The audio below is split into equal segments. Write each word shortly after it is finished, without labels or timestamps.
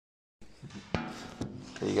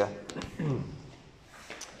There you go.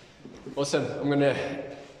 Awesome. I'm going to,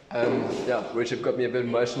 worship got me a bit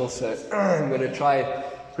emotional, so I'm going to try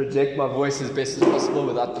project my voice as best as possible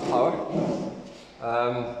without the power.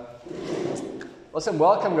 Awesome.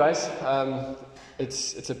 Welcome, guys.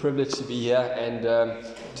 It's a privilege to be here, and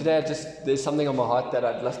today there's something on my heart that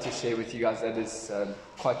I'd love to share with you guys that is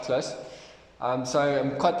quite close. So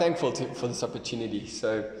I'm quite thankful for this opportunity.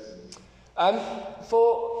 So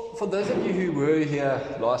for those of you who were here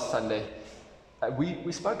last Sunday,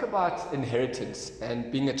 we spoke about inheritance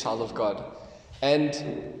and being a child of God. And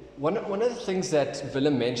one of the things that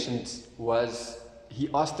Willem mentioned was he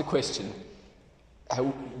asked the question,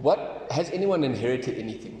 what has anyone inherited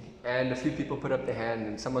anything? And a few people put up their hand,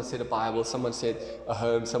 and someone said a Bible, someone said a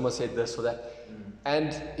home, someone said this or that.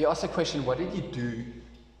 And he asked the question, what did you do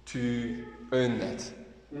to earn that?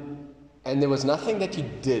 And there was nothing that you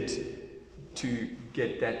did to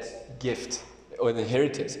get that gift or the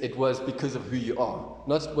inheritance. It was because of who you are,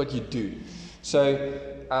 not what you do. So,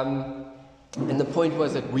 and the point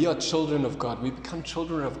was that we are children of God. We become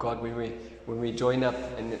children of God when we join up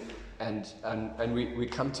and we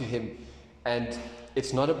come to Him. And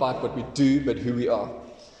it's not about what we do, but who we are.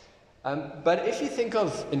 But if you think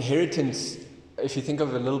of inheritance, if you think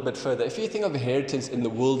of it a little bit further, if you think of inheritance in the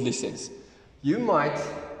worldly sense, you might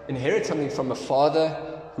inherit something from a father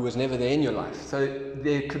who was never there in your life. So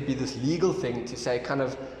there could be this legal thing to say kind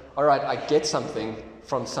of, all right, I get something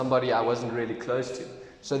from somebody I wasn't really close to.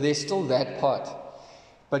 So there's still that part.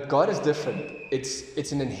 But God is different.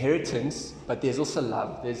 It's an inheritance, but there's also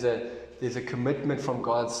love. There's a commitment from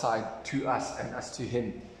God's side to us and us to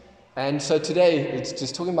Him. And so today, it's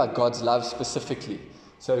just talking about God's love specifically.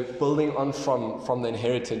 So building on from the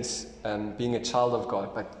inheritance, being a child of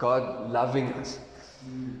God, but God loving us.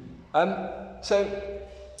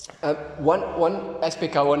 One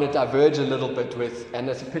aspect I want to diverge a little bit with, and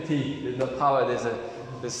it's a pity there's no power. There's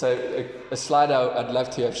a slide I'd love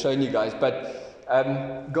to have shown you guys, but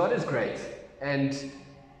God is great, and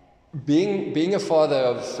being a father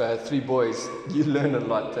of 3 boys, you learn a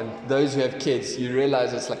lot. And those who have kids, you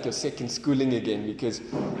realize it's like your second schooling again, because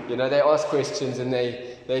they ask questions and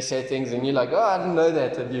they say things, and you're like, oh, I didn't know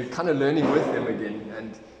that, and you're kind of learning with them again,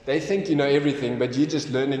 and they think you know everything, but you're just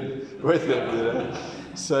learning with them.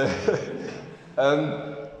 So,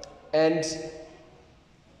 and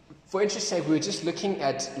for interest's sake, we were just looking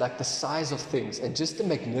at like the size of things and just the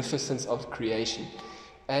magnificence of creation.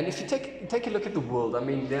 And if you take a look at the world, I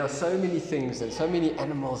mean, there are so many things and so many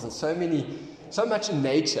animals and so much in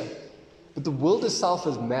nature, but the world itself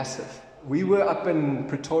is massive. We were up in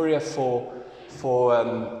Pretoria for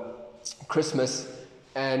Christmas,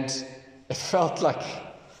 and it felt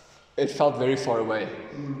very far away.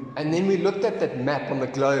 And then we looked at that map on the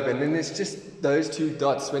globe, and then there's just those 2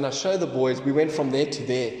 dots. When I show the boys, we went from there to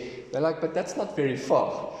there. They're like, but that's not very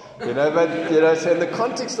far. So in the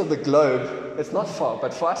context of the globe, it's not far,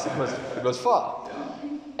 but for us it was far.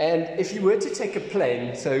 And if you were to take a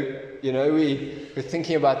plane, so, we're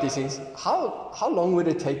thinking about these things, how long would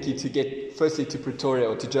it take you to get firstly to Pretoria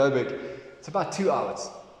or to Joburg? It's about 2 hours.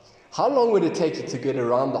 How long would it take you to get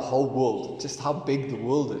around the whole world, just how big the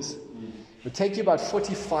world is? It would take you about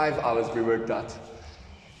 45 hours, we worked out.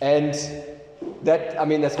 And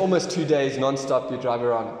that's almost 2 days non-stop you drive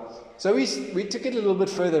around. So we took it a little bit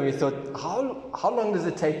further, and we thought, how long does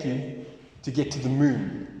it take you to get to the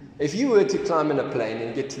moon? If you were to climb in a plane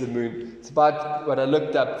and get to the moon, it's about, what I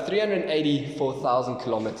looked up, 384,000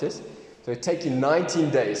 kilometers. So it would take you 19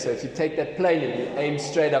 days. So if you take that plane and you aim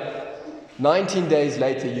straight up, 19 days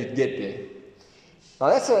later you'd get there. Now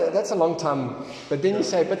that's a long time. But then you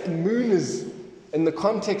say, but the moon is, in the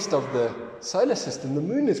context of the solar system, the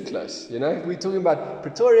moon is close. We're talking about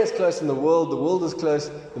Pretoria is close in the world is close.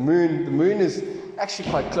 The moon is actually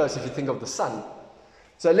quite close if you think of the sun.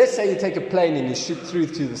 So let's say you take a plane and you shoot through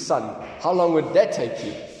to the sun. How long would that take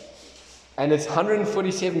you? And it's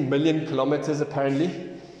 147 million kilometers apparently.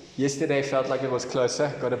 Yesterday felt like it was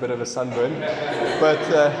closer, got a bit of a sunburn. But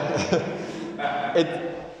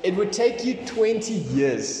it would take you 20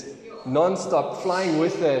 years non-stop flying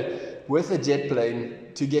with a jet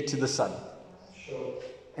plane to get to the sun. Sure.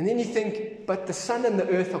 And then you think, but the sun and the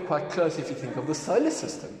earth are quite close if you think of the solar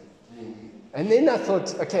system. And then I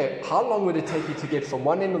thought, okay, how long would it take you to get from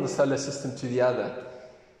one end of the solar system to the other?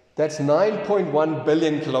 That's 9.1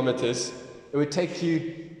 billion kilometers. It would take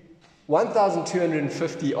you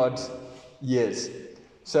 1,250 odd years.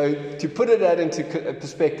 So to put it into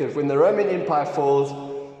perspective, when the Roman Empire falls,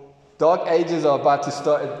 Dark Ages are about to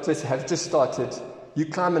start, have just started. You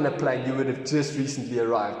climb in a plane, you would have just recently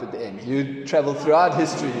arrived at the end. You travel throughout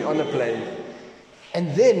history on a plane.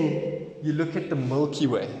 And then you look at the Milky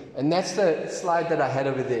Way, and that's the slide that I had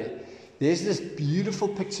over there. There's this beautiful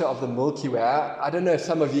picture of the Milky Way. I don't know if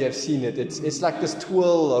some of you have seen it. It's like this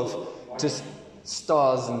twirl of just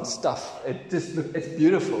stars and stuff. It's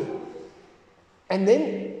beautiful. And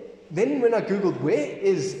then when I Googled, where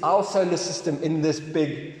is our solar system in this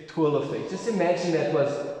big twirl of things? Just imagine that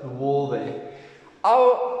was the wall there.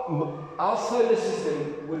 Our solar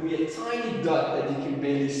system would be a tiny dot that you can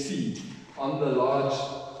barely see on the large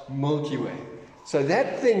Milky Way. So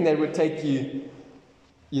that thing that would take you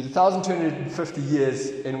 1,250 years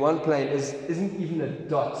in one plane isn't even a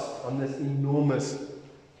dot on this enormous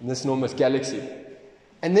galaxy.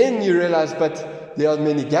 And then you realize, but there are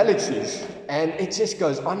many galaxies, and it just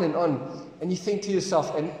goes on, and you think to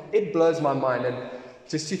yourself, and it blows my mind, and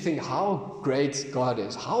just to think how great God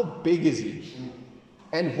is, how big is He,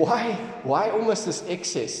 and why almost this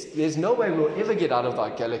excess? There's no way we'll ever get out of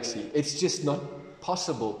our galaxy. It's just not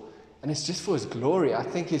possible, and it's just for His glory. I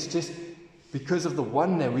think it's just because of the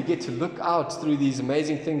wonder we get to look out through these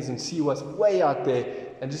amazing things and see what's way out there,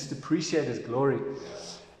 and just appreciate His glory.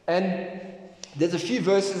 And there's a few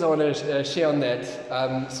verses I want to share on that.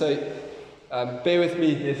 Bear with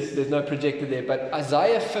me, there's no projector there, but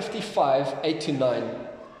Isaiah 55, 8-9.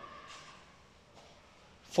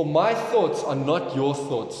 For my thoughts are not your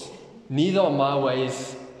thoughts, neither are my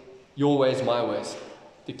ways your ways my ways,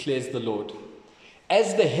 declares the Lord.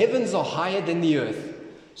 As the heavens are higher than the earth,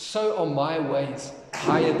 so are my ways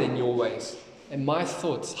higher than your ways, and my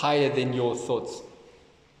thoughts higher than your thoughts.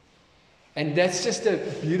 And that's just a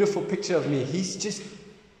beautiful picture of me. He's just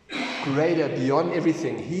greater beyond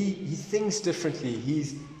everything. He thinks differently.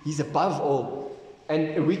 He's above all.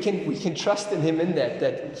 And we can trust in Him in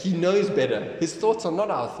that He knows better. His thoughts are not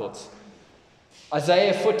our thoughts.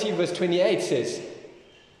 Isaiah 40 verse 28 says,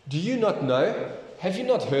 do you not know? Have you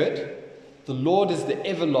not heard? The Lord is the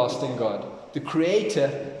everlasting God, the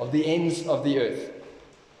creator of the ends of the earth.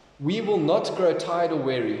 We will not grow tired or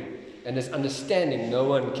weary, and His understanding no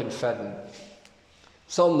one can fathom.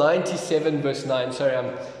 Psalm 97 verse 9. Sorry,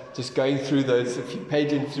 I'm just going through those. If you're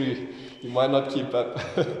paging through, you might not keep up.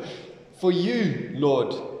 For you,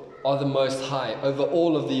 Lord, are the most high over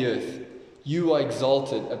all of the earth. You are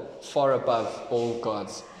exalted far above all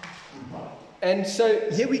gods. And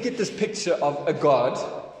so here we get this picture of a God.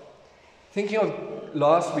 Thinking of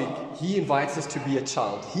last week, He invites us to be a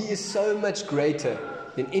child. He is so much greater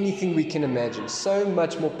than anything we can imagine. So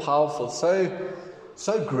much more powerful,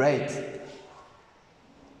 so great.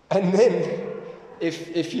 And then,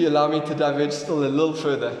 if you allow me to diverge still a little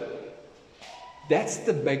further, that's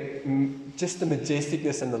just the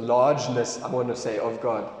majesticness and the largeness, I want to say, of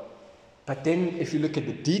God. But then, if you look at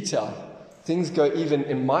the detail, things go even,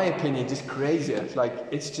 in my opinion, just crazier.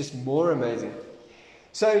 It's just more amazing.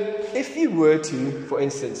 So, if you were to, for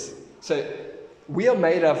instance, we are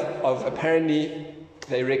made of apparently,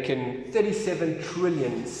 they reckon, 37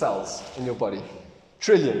 trillion cells in your body.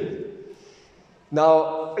 Trillion.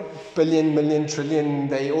 Now, billion, million, trillion,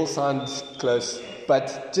 they all sound close.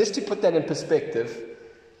 But just to put that in perspective,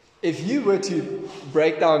 if you were to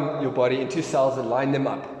break down your body into cells and line them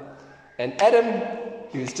up, and Adam,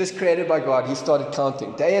 he was just created by God, he started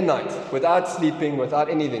counting day and night, without sleeping, without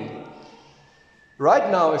anything.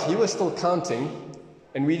 Right now, if he was still counting,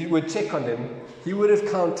 and we would check on him, he would have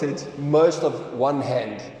counted most of one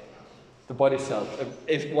hand, the body cells.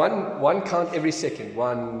 If one count every second,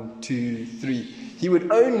 1, 2, 3, he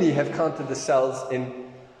would only have counted the cells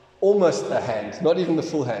in almost a hand, not even the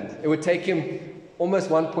full hand. It would take him almost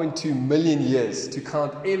 1.2 million years to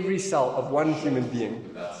count every cell of one human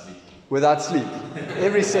being. Without sleep.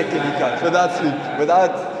 Every second he counts, without sleep,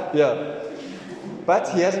 yeah. But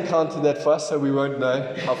he hasn't counted that for us, so we won't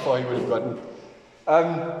know how far he would have gotten.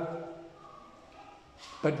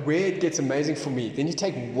 But where it gets amazing for me, then you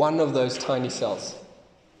take one of those tiny cells.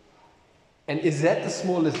 And is that the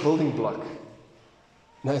smallest building block?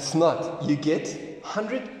 No, it's not. You get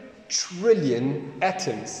 100 trillion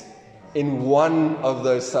atoms in one of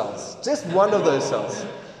those cells. Just one of those cells.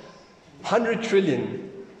 100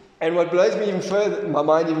 trillion. And what blows me even further, my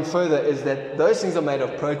mind even further, is that those things are made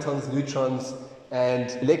of protons, neutrons,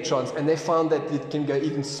 and electrons, and they found that it can go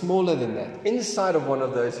even smaller than that. Inside of one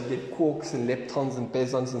of those, you get quarks and leptons and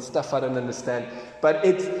bosons and stuff I don't understand, but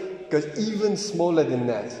it goes even smaller than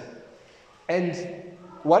that. And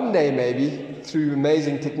one day, maybe, through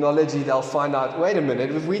amazing technology, they'll find out, wait a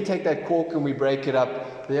minute, if we take that quark and we break it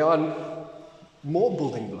up, there are more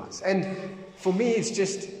building blocks. And for me, it's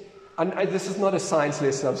just, this is not a science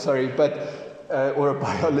lesson, I'm sorry, but or a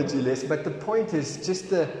biology lesson, but the point is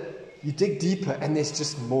just you dig deeper and there's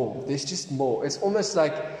just more. There's just more. It's almost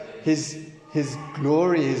like his His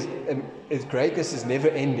glory, His greatness is never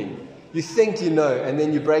ending. You think you know, and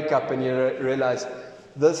then you break up and you realize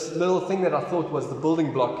this little thing that I thought was the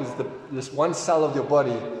building block is this one cell of your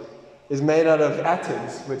body is made out of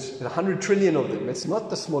atoms, which 100 trillion of them. It's not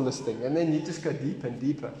the smallest thing. And then you just go deeper and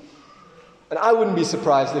deeper. And I wouldn't be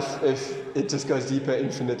surprised if it just goes deeper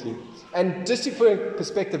infinitely. And just to put in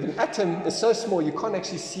perspective, an atom is so small you can't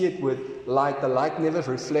actually see it with light. The light never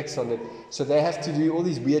reflects on it. So they have to do all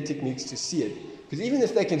these weird techniques to see it. Because even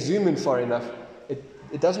if they can zoom in far enough,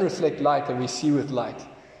 it doesn't reflect light and we see with light.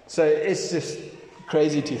 So it's just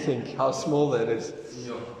crazy to think how small that is.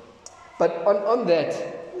 Yeah. But on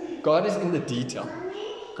that, God is in the detail.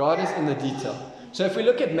 God is in the detail. So if we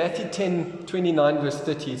look at Matthew 10:29 verse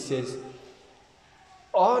 30, it says,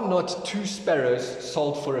 "Are not 2 sparrows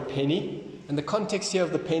sold for a penny?" And the context here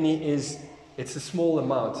of the penny is it's a small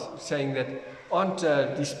amount, saying that aren't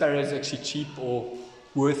these sparrows actually cheap or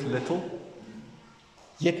worth little?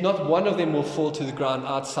 Yet not one of them will fall to the ground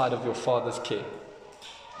outside of your Father's care.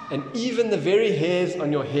 And even the very hairs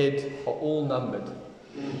on your head are all numbered.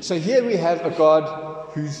 So here we have a God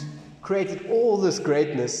who's created all this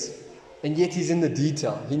greatness, and yet He's in the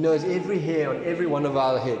detail. He knows every hair on every one of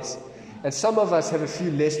our heads. And some of us have a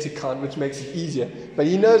few less to count, which makes it easier. But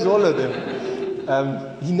He knows all of them.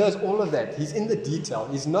 He knows all of that. He's in the detail.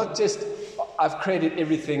 He's not just, I've created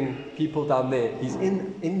everything, people down there. He's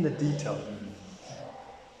in the detail.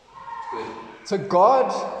 So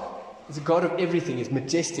God is a God of everything. He's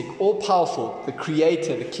majestic, all-powerful, the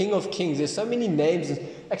Creator, the King of Kings. There's so many names.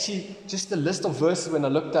 Actually, just a list of verses when I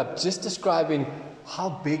looked up, just describing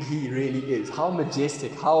how big He really is, how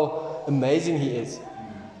majestic, how amazing He is.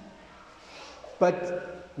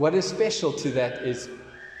 But what is special to that is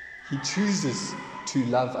He chooses to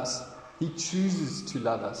love us. He chooses to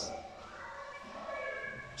love us.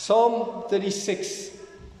 Psalm 36,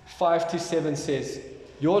 5-7 says,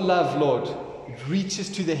 "Your love, Lord, reaches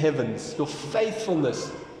to the heavens, your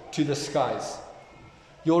faithfulness to the skies.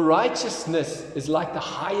 Your righteousness is like the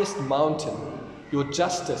highest mountain. Your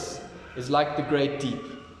justice is like the great deep.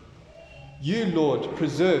 You, Lord,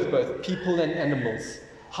 preserve both people and animals.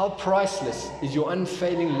 How priceless is your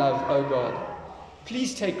unfailing love, O God.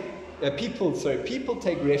 Please people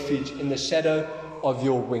take refuge in the shadow of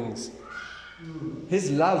your wings."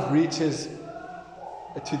 His love reaches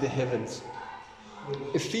to the heavens.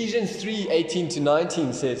 Ephesians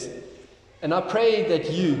 3:18-19 says, "And I pray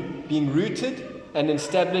that you, being rooted and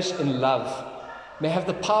established in love, may have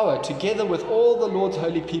the power, together with all the Lord's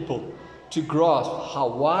holy people, to grasp how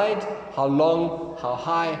wide, how long, how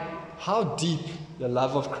high, how deep the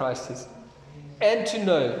love of Christ is, and to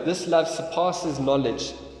know this love surpasses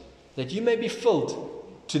knowledge, that you may be filled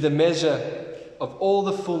to the measure of all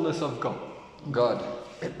the fullness of God."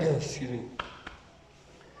 Excuse me.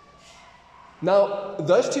 Now,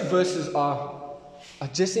 those 2 verses are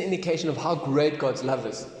just an indication of how great God's love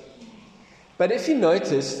is. But if you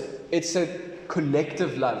notice, it's a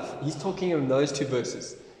collective love. He's talking in those 2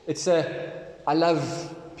 verses. It's I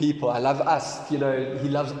love people, I love us, He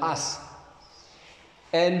loves us.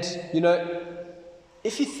 And,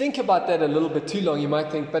 if you think about that a little bit too long, you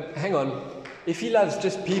might think, but hang on, if He loves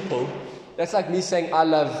just people, that's like me saying, I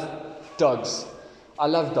love dogs. I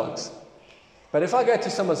love dogs. But if I go to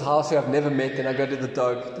someone's house who I've never met and I go to the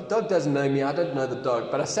dog doesn't know me, I don't know the dog,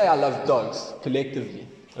 but I say I love dogs collectively,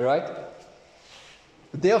 all right?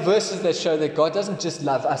 But there are verses that show that God doesn't just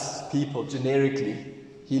love us people generically,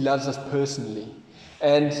 He loves us personally.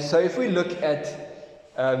 And so if we look at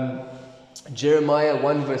Jeremiah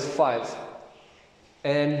 1 verse 5,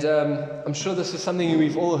 and I'm sure this is something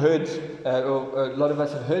we've all heard, or a lot of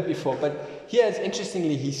us have heard before, but here,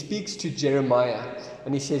 interestingly, He speaks to Jeremiah,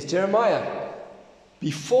 and He says, "Jeremiah,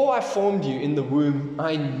 before I formed you in the womb,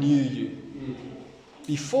 I knew you.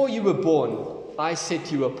 Before you were born, I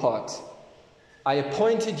set you apart. I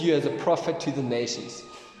appointed you as a prophet to the nations."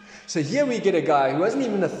 So here we get a guy who wasn't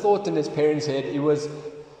even a thought in his parents' head. It was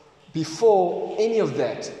before any of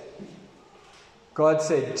that. God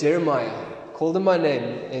said, "Jeremiah," called him by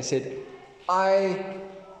name, and said,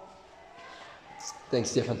 Thanks,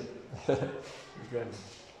 Stefan.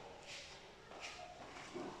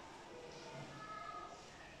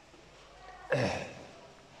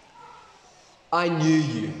 "I knew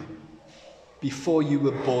you. Before you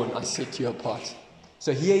were born, I set you apart."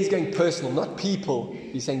 So here He's going personal, not people.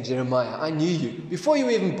 He's saying, "Jeremiah, I knew you. Before you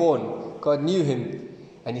were even born, God knew him,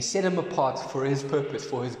 and He set him apart for His purpose,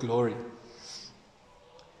 for His glory."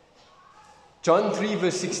 John 3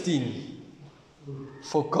 verse 16.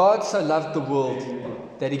 "For God so loved the world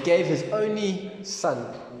that He gave His only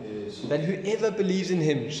Son, that whoever believes in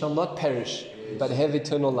Him shall not perish, but have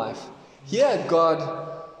eternal life." Here, God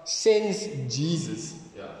sends Jesus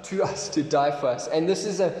to us to die for us. And this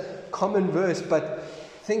is a common verse, but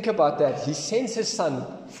think about that. He sends his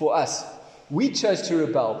son for us. We chose to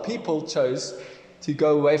rebel. People chose to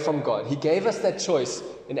go away from God. He gave us that choice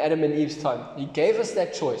in Adam and Eve's time. He gave us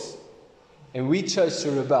that choice. And we chose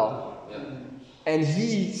to rebel. And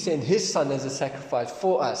he sent his son as a sacrifice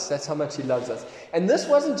for us. That's how much he loves us. And this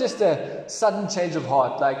wasn't just a sudden change of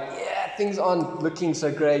heart. Like, yeah, things aren't looking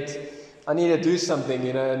so great. I need to do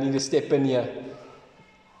something, I need to step in here.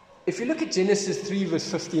 If you look at Genesis 3 verse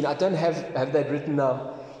 15, I don't have that written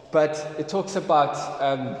now, but it talks about,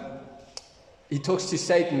 he talks to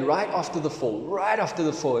Satan right after the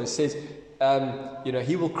fall. It says,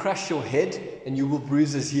 he will crush your head and you will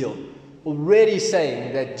bruise his heel. Already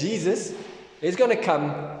saying that Jesus is going to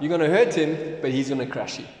come, you're going to hurt him, but he's going to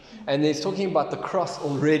crush you. And he's talking about the cross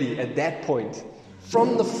already at that point.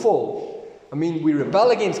 From the fall, we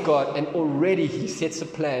rebel against God, and already he sets a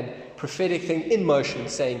plan, prophetic thing in motion,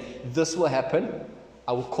 saying, this will happen,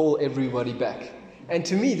 I will call everybody back. And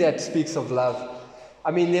to me, that speaks of love.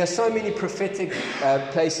 There are so many prophetic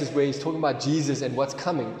places where he's talking about Jesus and what's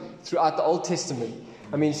coming throughout the Old Testament.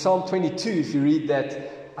 Psalm 22, if you read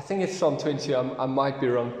that, I think it's Psalm 22, I might be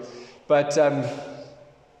wrong. But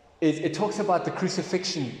it talks about the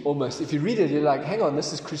crucifixion almost. If you read it, you're like, hang on,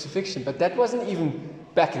 this is crucifixion. But that wasn't even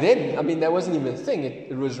back then. That wasn't even a thing.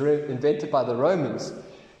 It was invented by the Romans.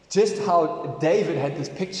 Just how David had this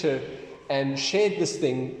picture and shared this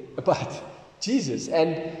thing about Jesus.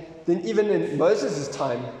 And then even in Moses'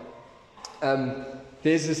 time,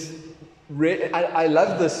 there's this... I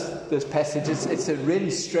love this passage. It's a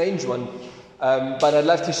really strange one. But I'd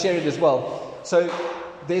love to share it as well. So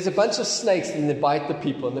there's a bunch of snakes and they bite the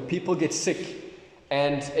people, and the people get sick.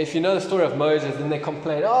 And if you know the story of Moses, then they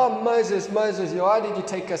complain, oh, Moses, why did you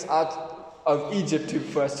take us out of Egypt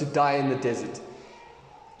for us to die in the desert?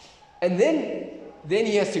 And then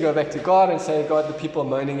he has to go back to God and say, God, the people are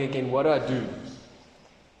moaning again, what do I do?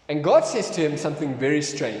 And God says to him something very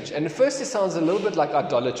strange. And at first it sounds a little bit like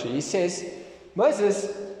idolatry. He says, Moses,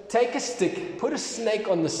 take a stick, put a snake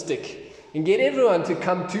on the stick, and get everyone to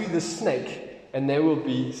come to the snake, and they will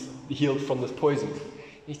be healed from this poison.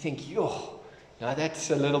 You think, now that's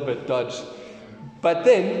a little bit dodge. But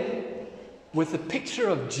then, with the picture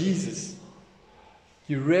of Jesus,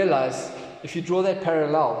 you realize, if you draw that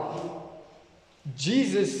parallel,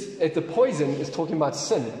 Jesus at the poison is talking about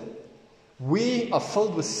sin. We are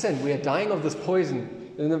filled with sin. We are dying of this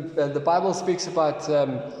poison. And the Bible speaks about,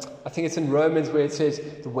 I think it's in Romans, where it says,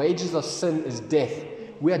 the wages of sin is death.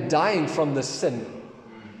 We are dying from the sin.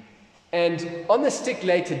 And on the stick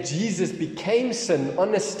later, Jesus became sin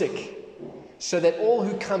on a stick, so that all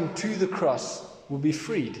who come to the cross will be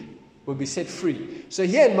freed, will be set free. So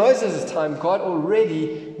here in Moses' time, God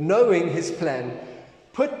already, knowing his plan,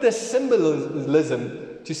 put this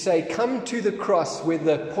symbolism to say, come to the cross where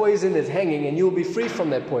the poison is hanging and you'll be free from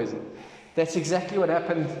that poison. That's exactly what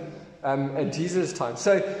happened at Jesus' time.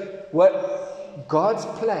 So what God's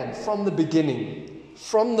plan from the beginning,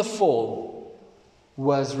 from the fall,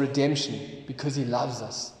 was redemption, because he loves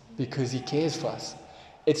us, because he cares for us.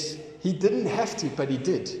 He didn't have to, but he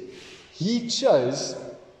did. He chose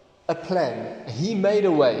a plan. He made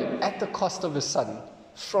a way at the cost of his son.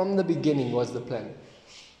 From the beginning was the plan.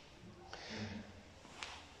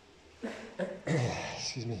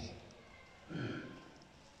 Excuse me.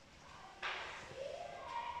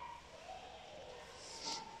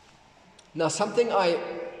 Now, something I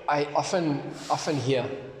often hear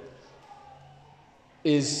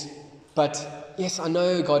is, but yes, I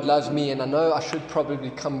know God loves me, and I know I should probably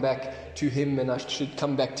come back to him, and I should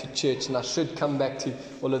come back to church, and I should come back to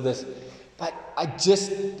all of this, but I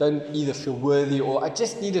just don't either feel worthy, or I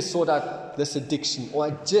just need to sort out this addiction, or I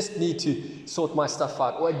just need to sort my stuff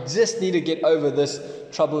out, or I just need to get over this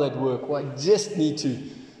trouble at work, or I just need to,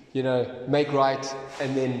 make right,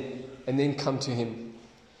 and then come to him.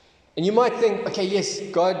 And you might think, okay, yes,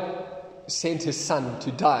 God sent his son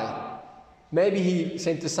to die. Maybe he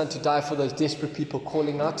sent his son to die for those desperate people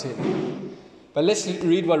calling out to him. But let's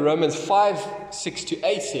read what Romans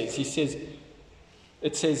 5:6-8 says.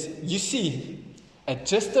 It says, you see, at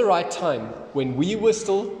just the right time, when we were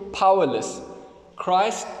still powerless,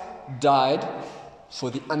 Christ died for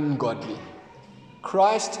the ungodly.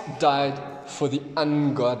 Christ died for the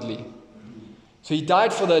ungodly. So he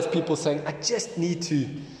died for those people saying, I just need to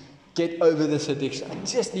get over this addiction. I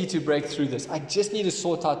just need to break through this. I just need to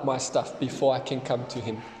sort out my stuff before I can come to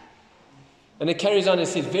him. And it carries on and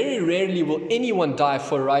says, very rarely will anyone die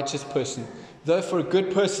for a righteous person, though for a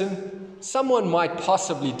good person, someone might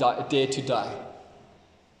possibly dare to die.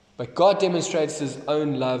 But God demonstrates His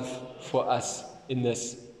own love for us in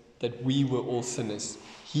this, that we were all sinners.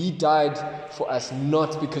 He died for us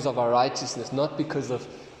not because of our righteousness, not because of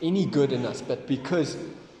any good in us, but because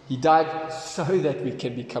He died so that we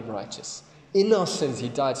can become righteous. In our sins, He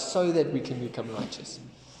died so that we can become righteous.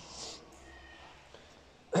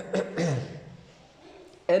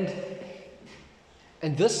 And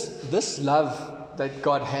this love that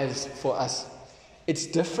God has for us, it's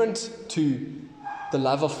different to the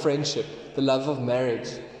love of friendship, the love of marriage,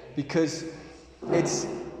 because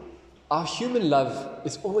our human love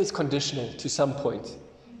is always conditional to some point.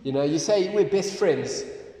 You say we're best friends,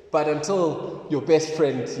 but until your best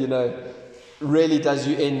friend, really does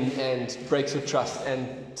you in and breaks your trust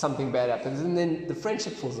and something bad happens, and then the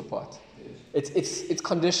friendship falls apart. It's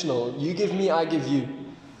conditional. You give me, I give you.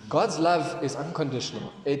 God's love is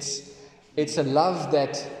unconditional. It's a love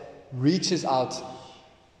that reaches out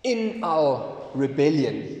in our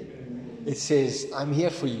rebellion. It says, I'm here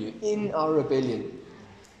for you in our rebellion.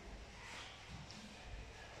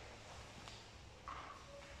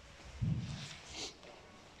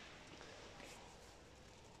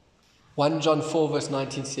 John 4 verse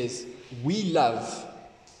 19 says, we love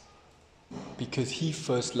because He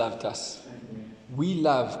first loved us. We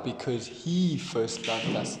love because He first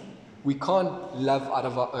loved us. We can't love out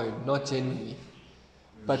of our own, not genuinely.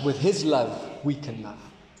 But with His love, we can love.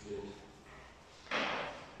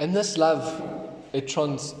 And this love, it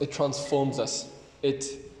transforms us.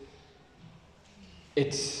 It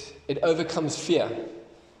overcomes fear.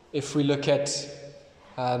 If we look at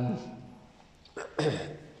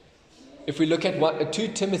 2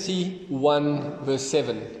 Timothy 1 verse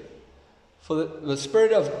 7, for the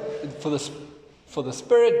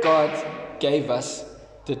Spirit God gave us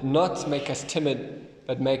did not make us timid,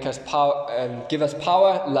 but make us give us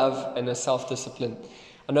power, love, and a self-discipline.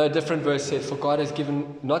 I know a different verse says, for God has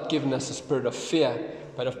not given us a spirit of fear,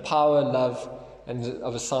 but of power, love, and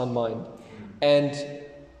of a sound mind. And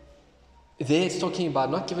there it's talking about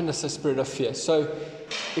not giving us a spirit of fear. So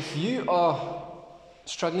if you are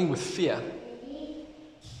struggling with fear,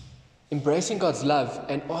 embracing God's love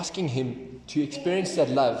and asking Him to experience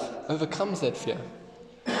that love overcomes that fear.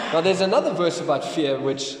 Now there's another verse about fear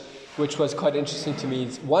which was quite interesting to me.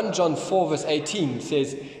 It's 1 John 4 verse 18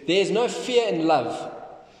 says, there is no fear in love,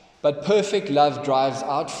 but perfect love drives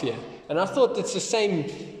out fear. And I thought it's the same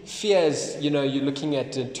fear as, you're looking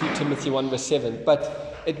at 2 Timothy 1 verse 7.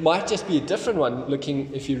 But it might just be a different one,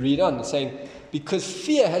 if you read on, saying, because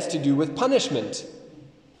fear has to do with punishment.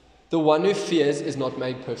 The one who fears is not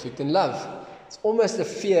made perfect in love. It's almost a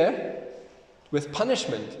fear with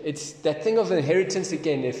punishment. It's that thing of inheritance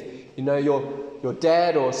again. If, your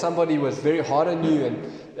dad or somebody was very hard on you and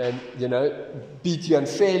beat you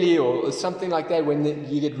unfairly or something like that, when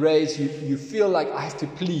you get raised, you feel like, I have to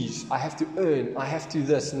please, I have to earn, I have to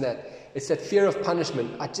this and that. It's that fear of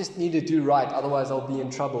punishment. I just need to do right, otherwise I'll be in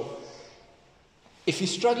trouble. If you're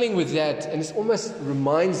struggling with that, and it almost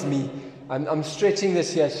reminds me, I'm stretching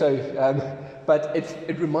this here, but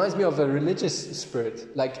it reminds me of a religious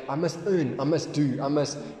spirit. Like, I must earn, I must do,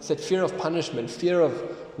 it's that fear of punishment, fear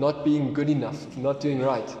of not being good enough, not doing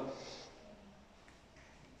right.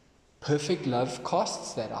 Perfect love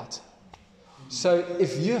casts that out. So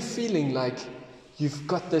if you're feeling like you've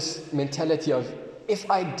got this mentality of, if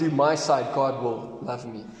I do my side, God will love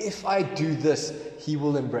me. If I do this, He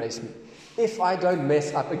will embrace me. If I don't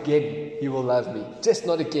mess up again, He will love me. Just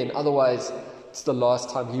not again, otherwise it's the last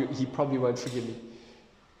time. He probably won't forgive me.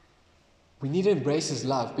 We need to embrace His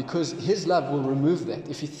love, because His love will remove that.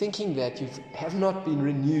 If you're thinking that, you have not been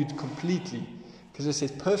renewed completely, because it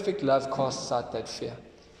says perfect love casts out that fear.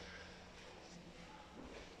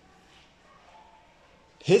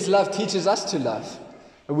 His love teaches us to love.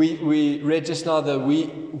 We read just now that we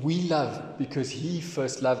love because He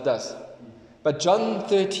first loved us. But John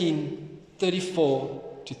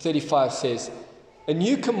 13:34-35 says, a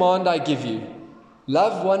new command I give you,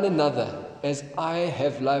 love one another as I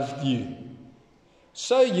have loved you.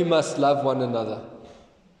 So you must love one another.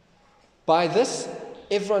 By this,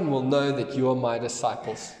 everyone will know that you are my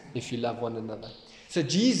disciples, if you love one another. So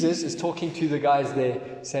Jesus is talking to the guys there,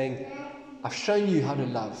 saying, I've shown you how to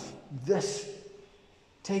love.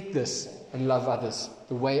 Take this and love others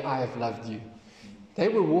the way I have loved you. They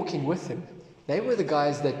were walking with Him. They were the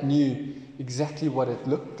guys that knew exactly what it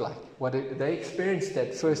looked like. They experienced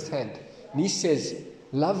that firsthand. And He says,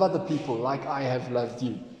 love other people like I have loved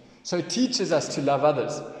you. So it teaches us to love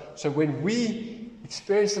others. So when we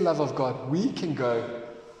experience the love of God, we can go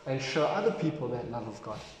and show other people that love of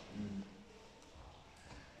God.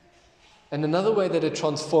 And another way that it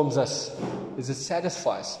transforms us is it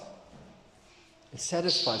satisfies. It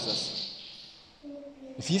satisfies us.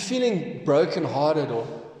 If you're feeling brokenhearted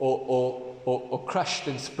or crushed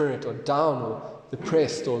in spirit or down or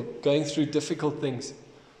depressed or going through difficult things,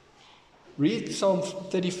 read Psalm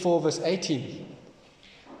 34 verse 18.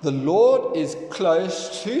 The Lord is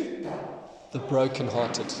close to the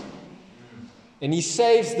brokenhearted, and He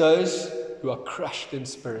saves those who are crushed in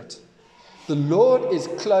spirit. The Lord is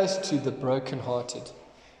close to the brokenhearted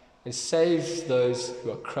and saves those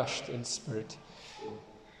who are crushed in spirit.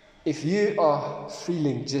 If you are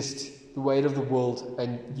feeling just the weight of the world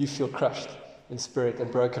and you feel crushed in spirit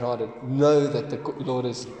and brokenhearted, know that the Lord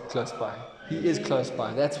is close by. He is close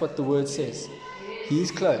by. That's what the word says. He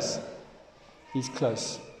is close. He's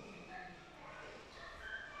close.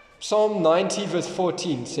 Psalm 90 verse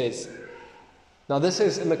 14 says, now this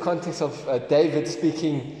is in the context of David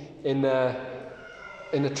speaking in the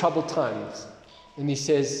troubled times. And he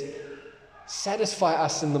says, satisfy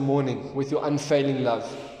us in the morning with your unfailing love,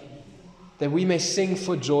 that we may sing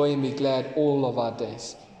for joy and be glad all of our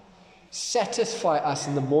days. Satisfy us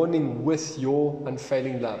in the morning with your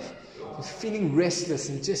unfailing love. If you're feeling restless,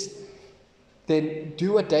 and just then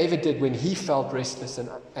do what David did when he felt restless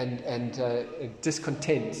and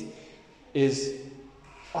discontent, is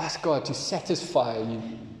ask God to satisfy you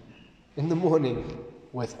in the morning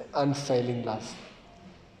with unfailing love,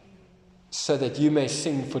 so that you may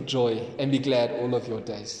sing for joy and be glad all of your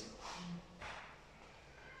days.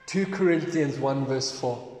 2 Corinthians 1 verse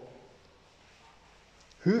 4.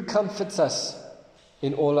 Who comforts us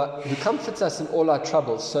in all our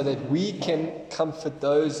troubles, so that we can comfort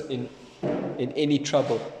those in any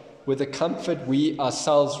trouble with the comfort we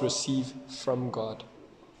ourselves receive from God.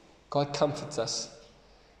 God comforts us,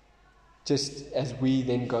 just as we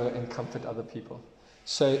then go and comfort other people.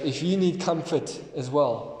 So if you need comfort as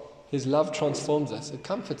well, His love transforms us. It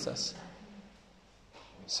comforts us,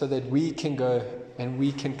 so that we can go and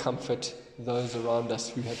we can comfort those around us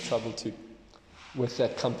who have trouble too, with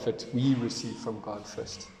that comfort we receive from God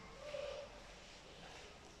first.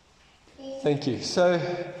 Thank you. So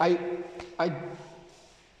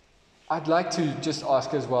I'd like to just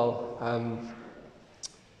ask as well,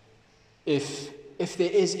 if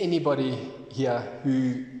there is anybody here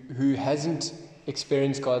who hasn't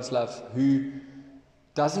experienced God's love, who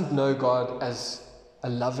doesn't know God as a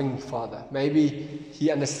loving Father. Maybe he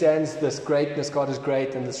understands this greatness, God is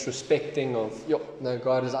great, and this respecting of,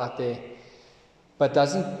 God is out there, but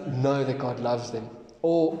doesn't know that God loves them,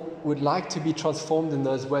 or would like to be transformed in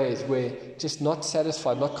those ways, where just not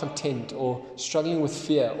satisfied, not content, or struggling with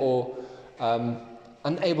fear, or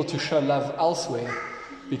unable to show love elsewhere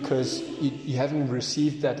because you haven't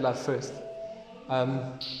received that love first.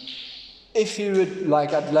 If you would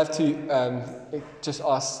like, I'd love to just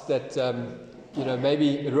ask that,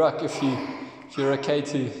 maybe Ruck, if you're okay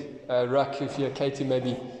to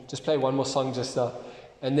maybe just play one more song just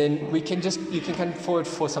and then you can come forward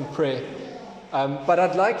for some prayer. But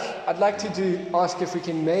I'd like to ask if we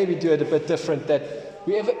can maybe do it a bit different, that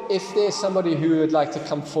if there's somebody who would like to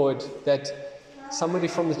come forward, that somebody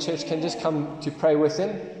from the church can just come to pray with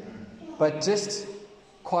them, but just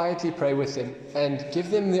quietly pray with them and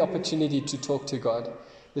give them the opportunity to talk to God.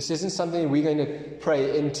 This isn't something we're going to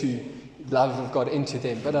pray into love of God into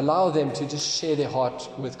them, but allow them to just share their heart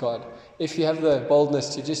with God. If you have the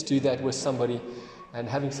boldness to just do that with somebody, and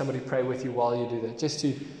having somebody pray with you while you do that, just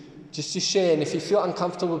to share. And if you feel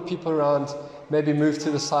uncomfortable with people around, maybe move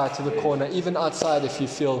to the side, to the corner, even outside if you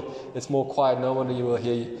feel it's more quiet, no one will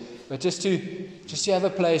hear you. But just to have a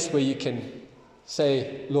place where you can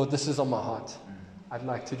say, Lord, this is on my heart. I'd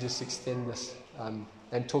like to just extend this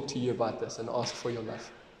and talk to you about this and ask for your love.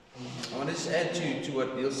 I want to just add to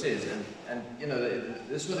what Neil says, and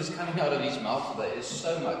this what is coming out of his mouth today is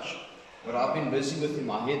so much what I've been busy with in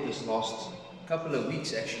my head this last couple of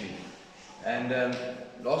weeks actually. And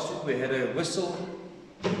last week we had a whistle.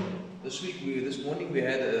 This morning we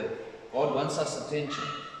had God wants us attention.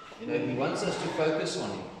 He wants us to focus on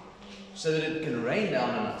Him, so that it can rain down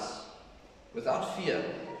on us without fear.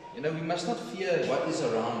 We must not fear what is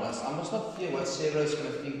around us. I must not fear what Sarah is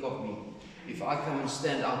going to think of me. If I come and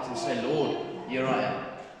stand out and say, Lord, here I am,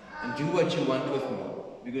 and do what you want with me,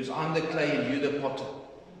 because I'm the clay and you the potter.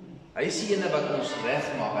 Hy is die ene wat ons reg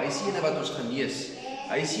maak. Hy is die ene wat ons genees.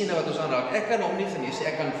 Hy is die ene wat ons aanraak. Ek kan hom nie genees nie.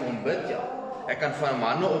 Ek kan vir hom bid, ja. Ek kan vir hom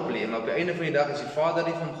hande oplê, maar op die einde van die dag as die Vader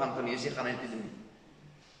nie vir hom gaan genees nie, gaan hy dit doen.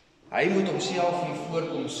 Hy moet homself hier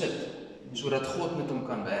voorkom sit, sodat God met hom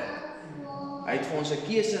kan werk. Hy het vir ons 'n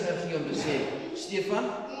keuse gegee om te sê, Stefan,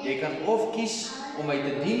 jy kan of kies om my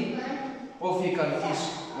te dien, of jy kan kies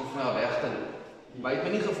om van my weg te loop. Maar hy het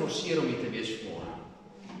my nie geforseer om hier te wees vanmôre.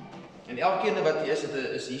 En elkeen wat jy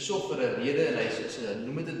is hierso vir 'n rede en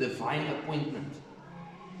noem dit 'n divine appointment.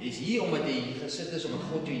 Jy is hier omdat jy hier gesit is omdat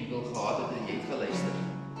God jou hier wil gehad het en jy het geluister.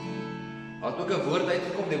 Daar het ook 'n woord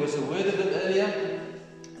uitgekom, there was a word of it earlier,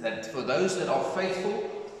 that for those that are faithful,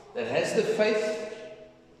 that has the faith,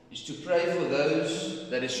 is to pray for those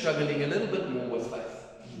that is struggling a little bit more with faith.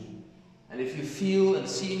 And if you feel and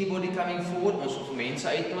see anybody coming forward, ons wil vir mense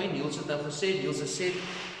uitnooi, Niels het nou gesê, Niels has said,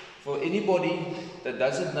 for anybody that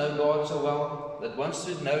doesn't know God so well, that wants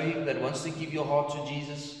to know Him, that wants to give your heart to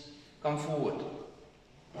Jesus, come forward.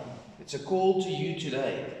 It's a call to you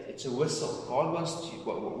today. It's a whistle. God wants to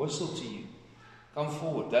whistle to you. Come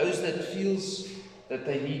forward. Those that feels that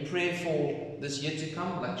they need prayer for this year to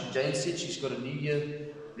come, like Jane said, she's got a New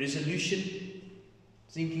Year resolution,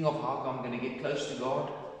 thinking of how I'm going to get close to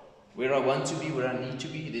God, where I want to be, where I need to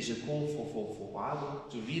be. There's a call for Bible,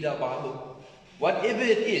 to read our Bible. Whatever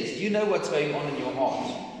it is, you know what's going on in your heart.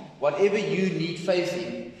 Whatever you need faith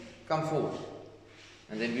in, come forward.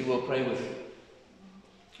 And then we will pray with you.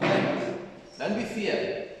 Okay? Don't be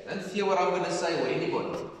fear. Don't fear what I'm going to say or anybody